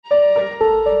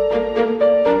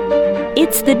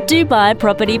It's the Dubai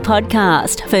Property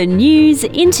Podcast for news,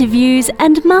 interviews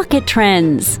and market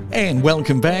trends. And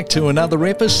welcome back to another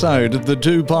episode of the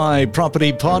Dubai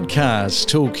Property Podcast,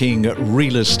 talking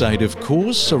real estate, of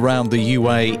course, around the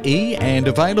UAE, and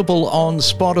available on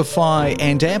Spotify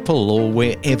and Apple or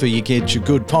wherever you get your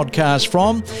good podcast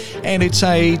from. And it's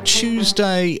a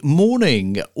Tuesday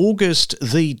morning, August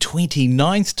the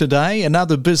 29th today.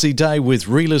 Another busy day with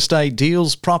real estate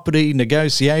deals, property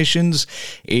negotiations,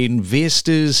 investors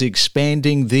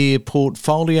expanding their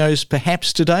portfolios.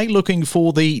 Perhaps today looking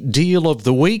for the deal of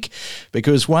the week,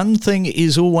 because one thing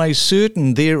is always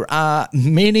certain: there are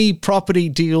many property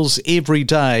deals every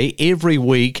day, every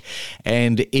week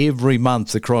and every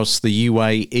month across the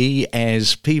UAE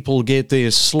as people get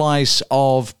their slice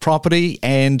of property,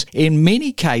 and in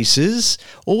many cases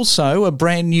also a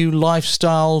brand new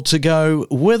lifestyle to go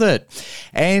with it.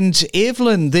 And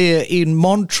Evelyn, there in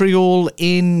Montreal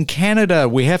in Canada,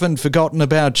 we haven't forgotten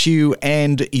about you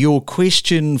and your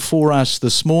question for us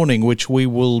this morning, which we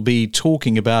will be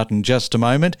talking about in just a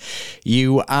moment.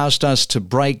 You asked us to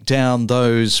break down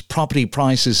those property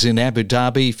prices in Abu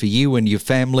Dhabi for you and your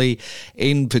family.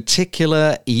 In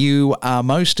particular, you are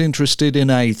most interested in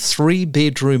a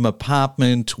 3-bedroom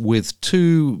apartment with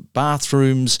 2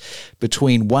 bathrooms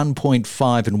between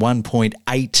 1.5 and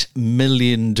 1.8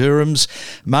 million dirhams.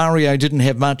 Mario didn't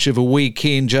have much of a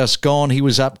weekend just gone. He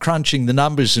was up crunching the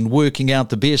numbers and working out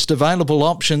the best available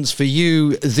options for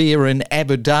you there in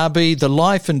Abu Dhabi, the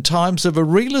life and times of a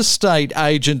real estate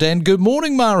agent. And good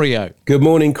morning, Mario. Good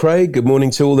morning, Craig. Good morning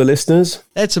to all the listeners.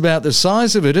 That's about the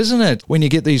size of it, isn't it? When you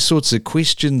get these sorts of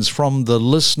questions from the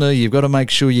listener, you've got to make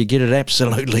sure you get it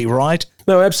absolutely right.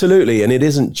 No, absolutely. And it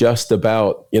isn't just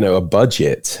about, a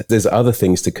budget. There's other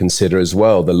things to consider as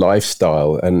well, the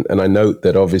lifestyle. And I note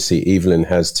that obviously Evelyn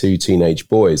has 2 teenage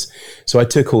boys. So I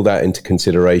took all that into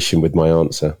consideration with my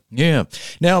answer. Yeah.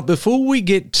 Now, before we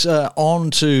get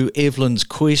on to Evelyn's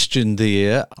question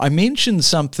there, I mentioned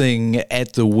something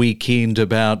at the weekend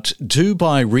about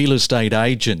Dubai real estate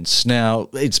agents. Now,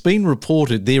 it's been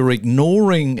reported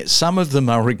some of them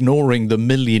are ignoring the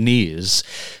millionaires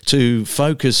to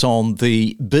focus on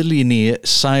the billionaire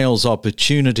sales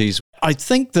opportunities. I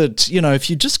think that, if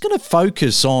you're just going to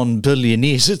focus on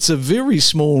billionaires, it's a very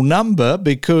small number,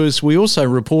 because we also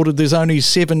reported there's only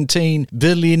 17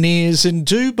 billionaires in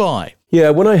Dubai.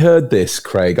 Yeah, when I heard this,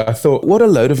 Craig, I thought, what a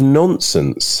load of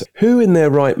nonsense. Who in their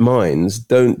right minds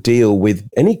don't deal with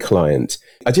any client?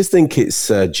 I just think it's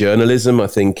journalism. I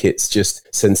think it's just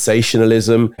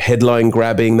sensationalism, headline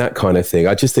grabbing, that kind of thing.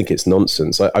 I just think it's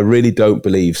nonsense. I really don't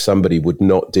believe somebody would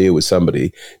not deal with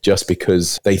somebody just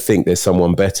because they think there's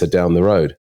someone better down the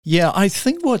road. Yeah, I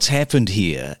think what's happened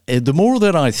here, the more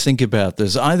that I think about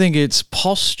this, I think it's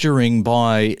posturing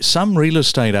by some real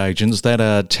estate agents that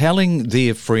are telling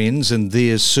their friends and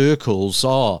their circles,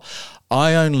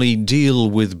 I only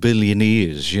deal with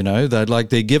billionaires,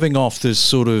 they're giving off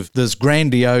this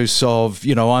grandiose of,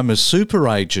 I'm a super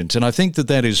agent. And I think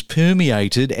that is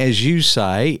permeated, as you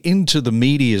say, into the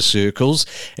media circles.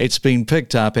 It's been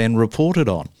picked up and reported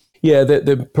on. Yeah,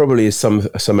 there probably is some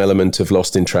element of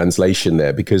lost in translation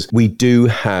there, because we do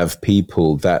have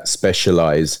people that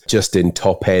specialize just in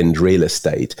top end real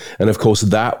estate. And of course,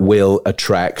 that will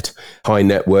attract high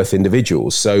net worth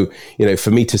individuals. So,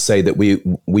 for me to say that we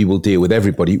will deal with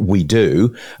everybody, we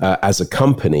do as a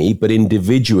company, but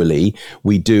individually,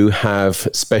 we do have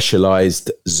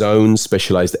specialized zones,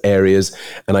 specialized areas,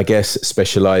 and I guess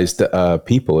specialized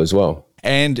people as well.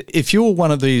 And if you're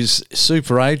one of these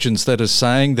super agents that are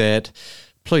saying that,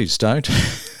 please don't.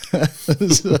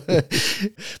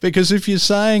 Because if you're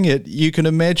saying it, you can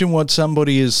imagine what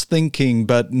somebody is thinking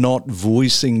but not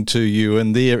voicing to you,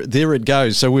 and there it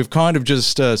goes. So we've kind of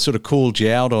just sort of called you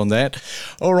out on that.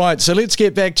 All right, so let's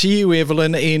get back to you,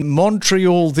 Evelyn, in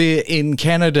Montreal there in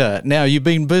Canada. Now, you've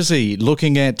been busy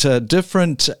looking at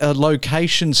different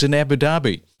locations in Abu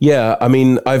Dhabi. Yeah, I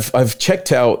mean, I've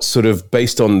checked out sort of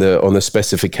based on the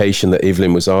specification that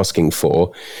Evelyn was asking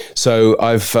for. So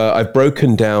I've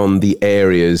broken down the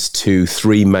areas to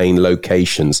 3 main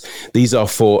locations. These are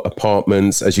for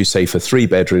apartments, as you say, for 3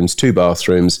 bedrooms, 2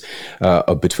 bathrooms,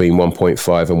 of between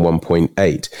 1.5 and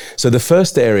 1.8. So the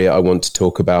first area I want to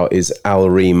talk about is Al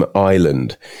Reem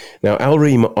Island. Now, Al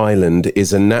Reem Island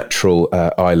is a natural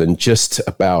island just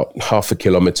about half a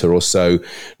kilometre or so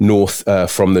north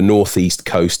from the northeast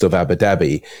coast coast of Abu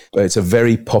Dhabi. It's a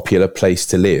very popular place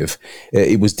to live.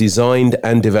 It was designed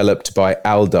and developed by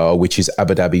Aldar, which is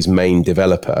Abu Dhabi's main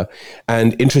developer.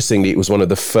 And interestingly, it was one of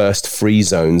the first free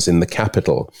zones in the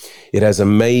capital. It has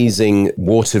amazing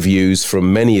water views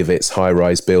from many of its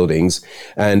high-rise buildings.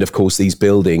 And of course, these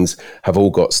buildings have all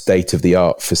got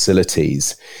state-of-the-art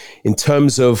facilities. In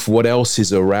terms of what else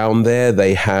is around there,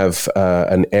 they have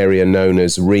an area known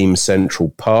as Reem Central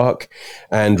Park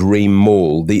and Reem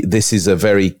Mall. This is a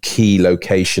very key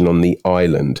location on the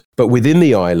island. But within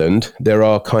the island, there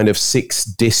are kind of 6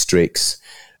 districts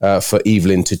for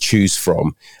Evelyn to choose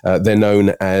from. They're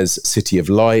known as City of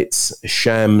Lights,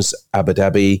 Shams Abu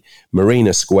Dhabi,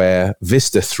 Marina Square,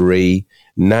 Vista 3,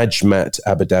 Najmat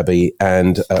Abu Dhabi,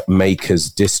 and Makers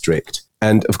District.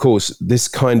 And of course, this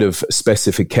kind of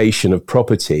specification of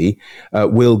property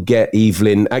will get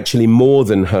Evelyn actually more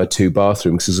than her 2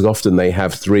 bathrooms, because often they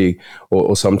have 3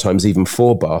 or sometimes even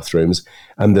 4 bathrooms,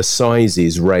 and the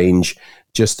sizes range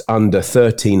just under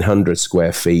 1,300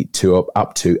 square feet to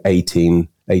up to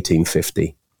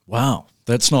 1850. Wow.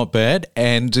 That's not bad.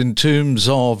 And in terms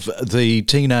of the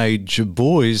teenage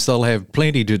boys, they'll have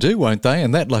plenty to do, won't they, in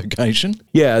that location?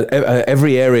 Yeah,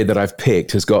 every area that I've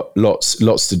picked has got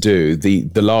lots to do.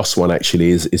 The last one actually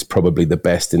is probably the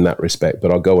best in that respect,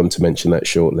 but I'll go on to mention that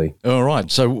shortly. All right.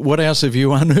 So what else have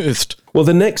you unearthed? Well,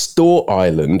 the next door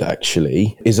island,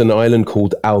 actually, is an island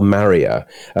called Al Maria.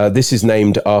 This is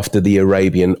named after the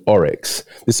Arabian oryx.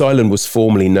 This island was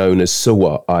formerly known as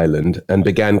Suwa Island and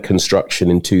began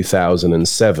construction in 2007.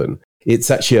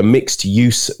 It's actually a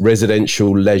mixed-use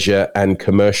residential, leisure and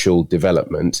commercial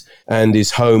development, and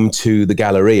is home to the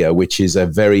Galleria, which is a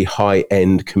very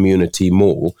high-end community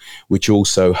mall, which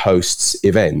also hosts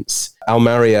events. Al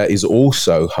Maria is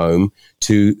also home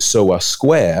to Sowa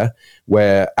Square,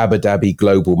 where Abu Dhabi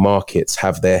Global Markets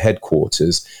have their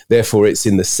headquarters. Therefore, it's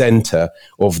in the center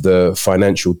of the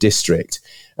financial district.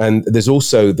 And there's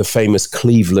also the famous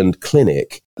Cleveland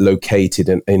Clinic located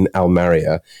in Al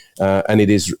Maria, and it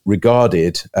is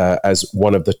regarded as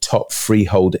one of the top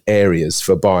freehold areas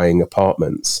for buying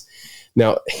apartments.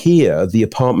 Now, here, the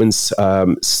apartments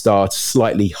start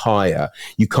slightly higher.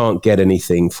 You can't get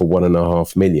anything for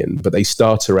 1.5 million, but they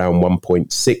start around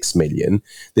 1.6 million.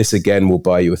 This, again, will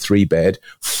buy you a 3-bed,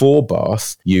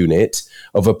 4-bath unit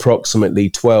of approximately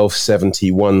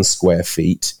 1,271 square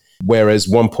feet, whereas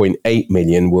 1.8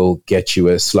 million will get you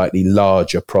a slightly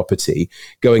larger property,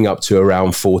 going up to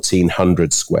around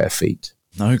 1,400 square feet.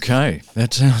 Okay,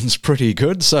 that sounds pretty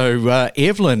good. So,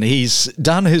 Evelyn, he's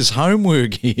done his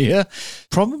homework here.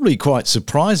 Probably quite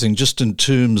surprising just in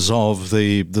terms of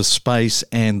the space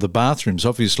and the bathrooms.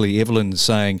 Obviously, Evelyn's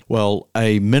saying, well,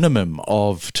 a minimum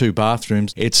of 2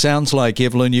 bathrooms. It sounds like,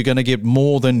 Evelyn, you're going to get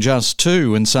more than just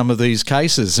 2 in some of these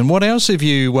cases. And what else have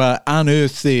you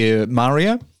unearthed there,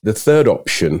 Mario? The third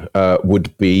option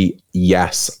would be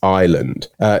Yas Island.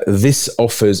 This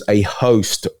offers a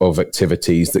host of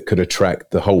activities that could attract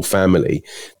the whole family.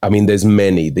 I mean, there's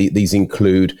many. These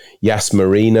include Yas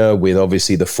Marina, with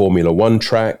obviously the Formula One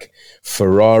track,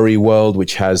 Ferrari World,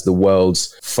 which has the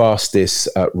world's fastest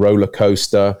roller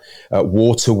coaster,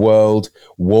 Water World,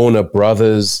 Warner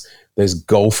Brothers. There's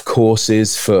golf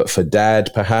courses for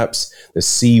dad, perhaps. There's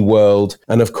SeaWorld.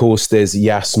 And of course, there's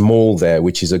Yas Mall there,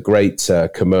 which is a great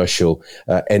commercial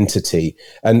entity.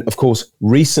 And of course,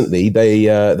 recently they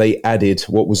added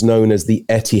what was known as the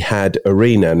Etihad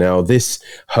Arena. Now, this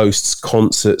hosts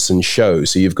concerts and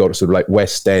shows. So you've got sort of like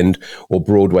West End or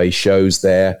Broadway shows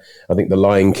there. I think The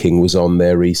Lion King was on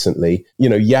there recently. You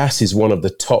know, Yas is one of the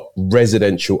top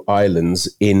residential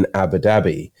islands in Abu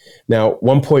Dhabi. Now,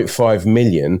 1.5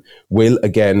 million will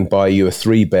again buy you a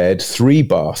 3-bed,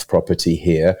 3-bath property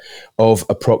here of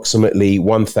approximately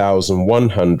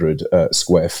 1,100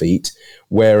 square feet,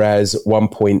 whereas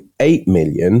 1.8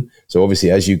 million, so obviously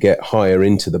as you get higher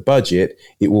into the budget,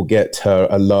 it will get her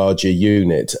a larger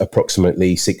unit,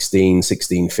 approximately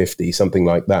 1650, something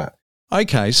like that.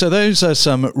 Okay, so those are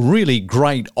some really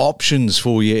great options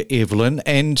for you, Evelyn.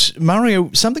 And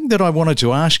Mario, something that I wanted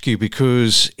to ask you,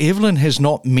 because Evelyn has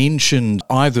not mentioned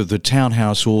either the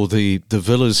townhouse or the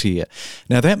villas here.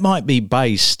 Now, that might be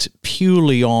based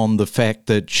purely on the fact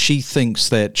that she thinks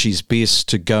that she's best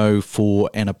to go for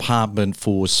an apartment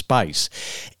for space.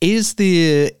 Is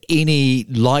there any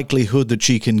likelihood that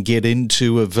she can get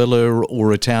into a villa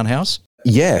or a townhouse?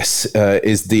 Yes,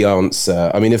 is the answer.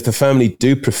 I mean, if the family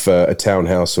do prefer a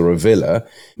townhouse or a villa,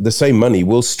 the same money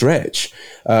will stretch,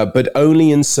 but only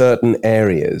in certain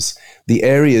areas. the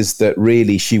areas that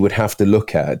really she would have to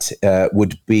look at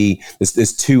would be,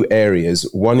 there's two areas.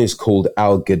 One is called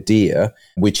Al Ghadir,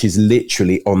 which is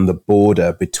literally on the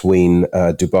border between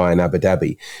Dubai and Abu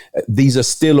Dhabi. These are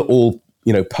still all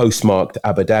postmarked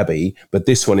Abu Dhabi, but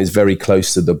this one is very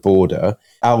close to the border.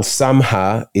 Al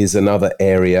Samha is another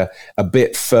area a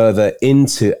bit further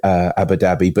into Abu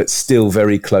Dhabi, but still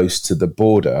very close to the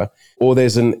border. Or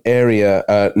there's an area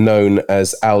known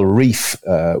as Al Reef,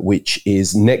 which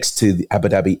is next to the Abu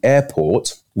Dhabi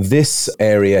airport. This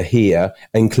area here,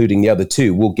 including the other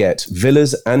two, will get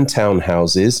villas and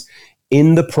townhouses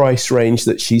in the price range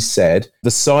that she said.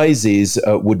 The sizes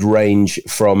would range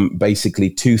from basically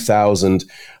 2,000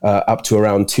 up to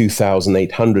around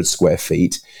 2,800 square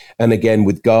feet. And again,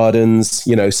 with gardens,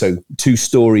 so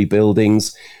 2-story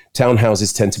buildings.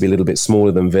 Townhouses tend to be a little bit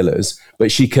smaller than villas, but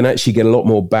she can actually get a lot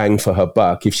more bang for her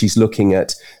buck if she's looking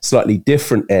at slightly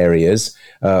different areas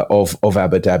of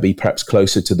Abu Dhabi, perhaps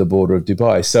closer to the border of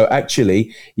Dubai. So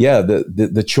actually,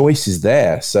 the choice is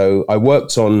there. So I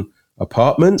worked on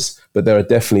apartments, but there are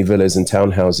definitely villas and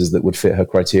townhouses that would fit her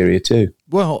criteria too.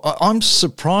 Well, I'm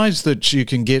surprised that you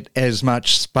can get as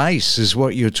much space as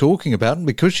what you're talking about. And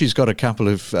because she's got a couple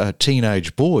of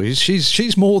teenage boys,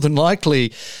 she's more than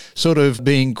likely sort of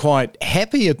being quite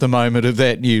happy at the moment of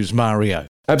that news, Mario.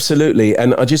 Absolutely.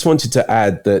 And I just wanted to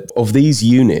add that of these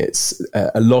units,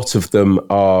 a lot of them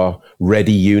are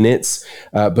ready units.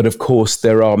 But of course,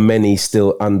 there are many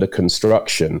still under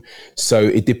construction. So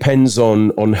it depends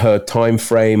on her time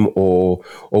frame or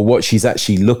what she's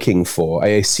actually looking for. I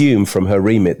assume from her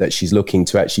remit that she's looking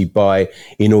to actually buy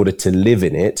in order to live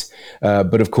in it.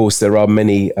 But of course, there are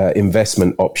many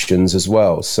investment options as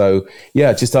well. So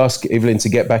just ask Evelyn to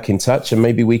get back in touch and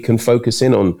maybe we can focus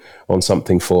in on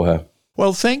something for her.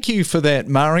 Well, thank you for that,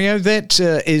 Mario. That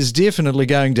is definitely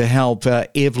going to help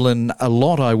Evelyn a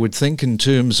lot, I would think, in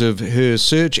terms of her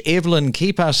search. Evelyn,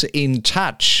 keep us in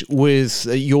touch with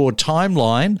your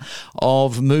timeline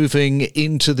of moving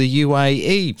into the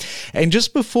UAE. And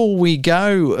just before we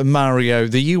go, Mario,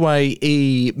 the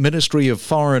UAE Ministry of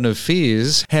Foreign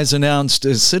Affairs has announced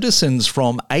citizens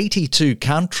from 82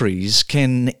 countries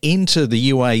can enter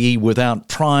the UAE without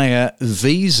prior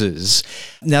visas.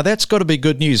 Now, that's got to be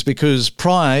good news because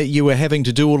prior you were having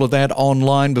to do all of that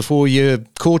online before you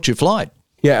caught your flight.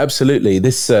 Yeah, absolutely.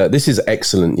 This is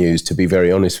excellent news, to be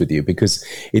very honest with you, because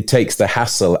it takes the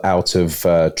hassle out of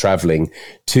traveling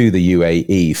to the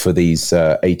UAE for these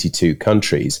 82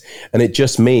 countries. And it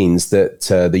just means that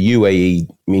the UAE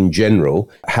in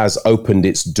general has opened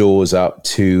its doors up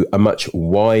to a much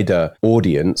wider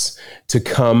audience to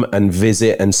come and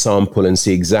visit and sample and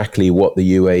see exactly what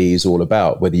the UAE is all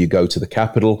about, whether you go to the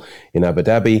capital in Abu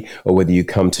Dhabi or whether you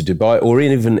come to Dubai or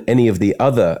even any of the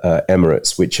other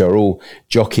Emirates, which are all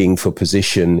jockeying for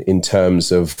position in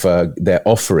terms of their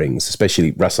offerings,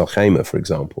 especially Ras Al Khaimah, for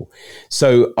example.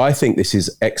 So I think this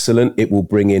is excellent. It will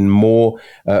bring in more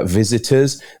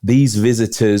visitors. These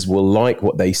visitors will like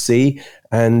what they see.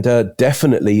 And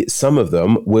definitely some of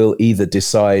them will either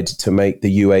decide to make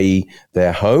the UAE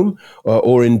their home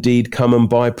or indeed come and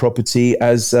buy property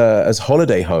as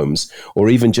holiday homes or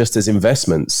even just as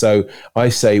investments. So I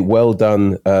say well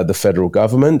done, the federal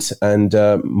government, and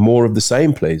more of the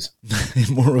same, please.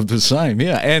 More of the same,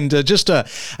 yeah. And just a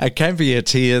caveat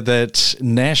here that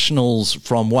nationals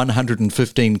from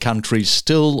 115 countries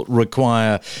still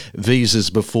require visas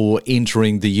before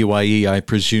entering the UAE. I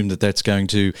presume that's going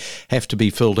to have to be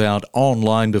filled out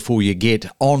online before you get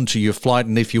onto your flight.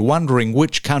 And if you're wondering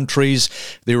which countries,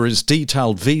 there is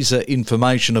detailed visa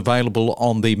information available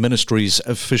on the ministry's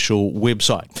official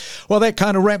website. Well, that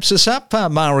kind of wraps us up,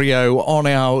 Mario, on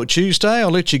our Tuesday. I'll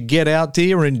let you get out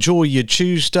there, enjoy your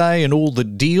Tuesday and all the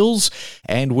deals,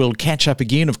 and we'll catch up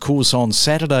again, of course, on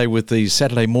Saturday with the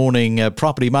Saturday morning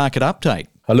property market update.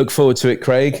 I look forward to it,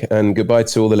 Craig, and goodbye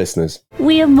to all the listeners.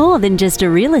 We are more than just a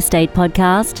real estate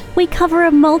podcast. We cover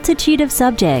a multitude of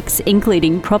subjects,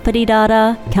 including property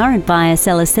data, current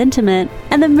buyer-seller sentiment,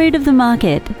 and the mood of the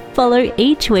market. Follow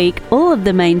each week all of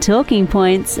the main talking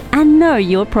points and know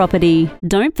your property.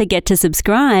 Don't forget to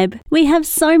subscribe. We have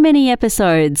so many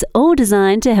episodes, all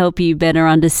designed to help you better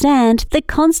understand the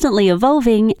constantly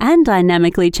evolving and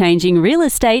dynamically changing real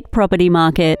estate property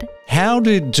market. How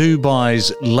did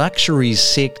Dubai's luxury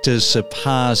sector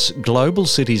surpass global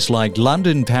cities like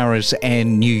London, Paris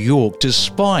and New York,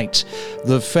 despite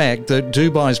the fact that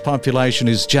Dubai's population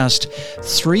is just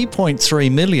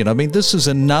 3.3 million? I mean, this is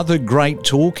another great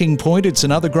talking point. It's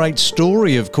another great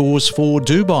story, of course, for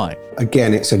Dubai.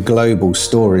 Again, it's a global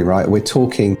story, right? We're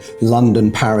talking London,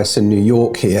 Paris and New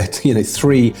York here,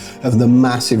 three of the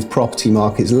massive property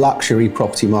markets, luxury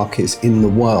property markets in the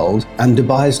world. And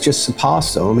Dubai has just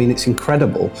surpassed them. I mean, it's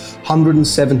incredible.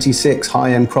 176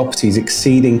 high-end properties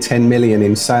exceeding 10 million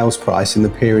in sales price in the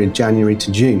period January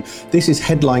to June. This is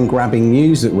headline-grabbing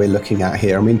news that we're looking at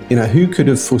here. I mean, who could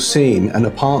have foreseen an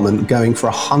apartment going for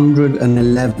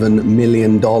 $111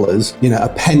 million, a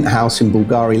penthouse in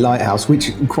Bulgari Lighthouse,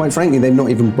 which quite frankly, they've not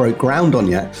even broke ground on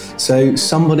yet. So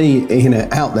somebody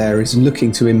out there is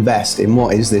looking to invest in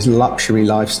what is this luxury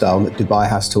lifestyle that Dubai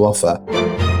has to offer.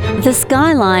 The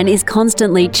skyline is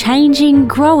constantly changing,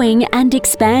 growing and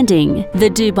expanding. The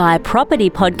Dubai Property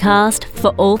Podcast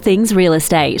for all things real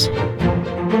estate.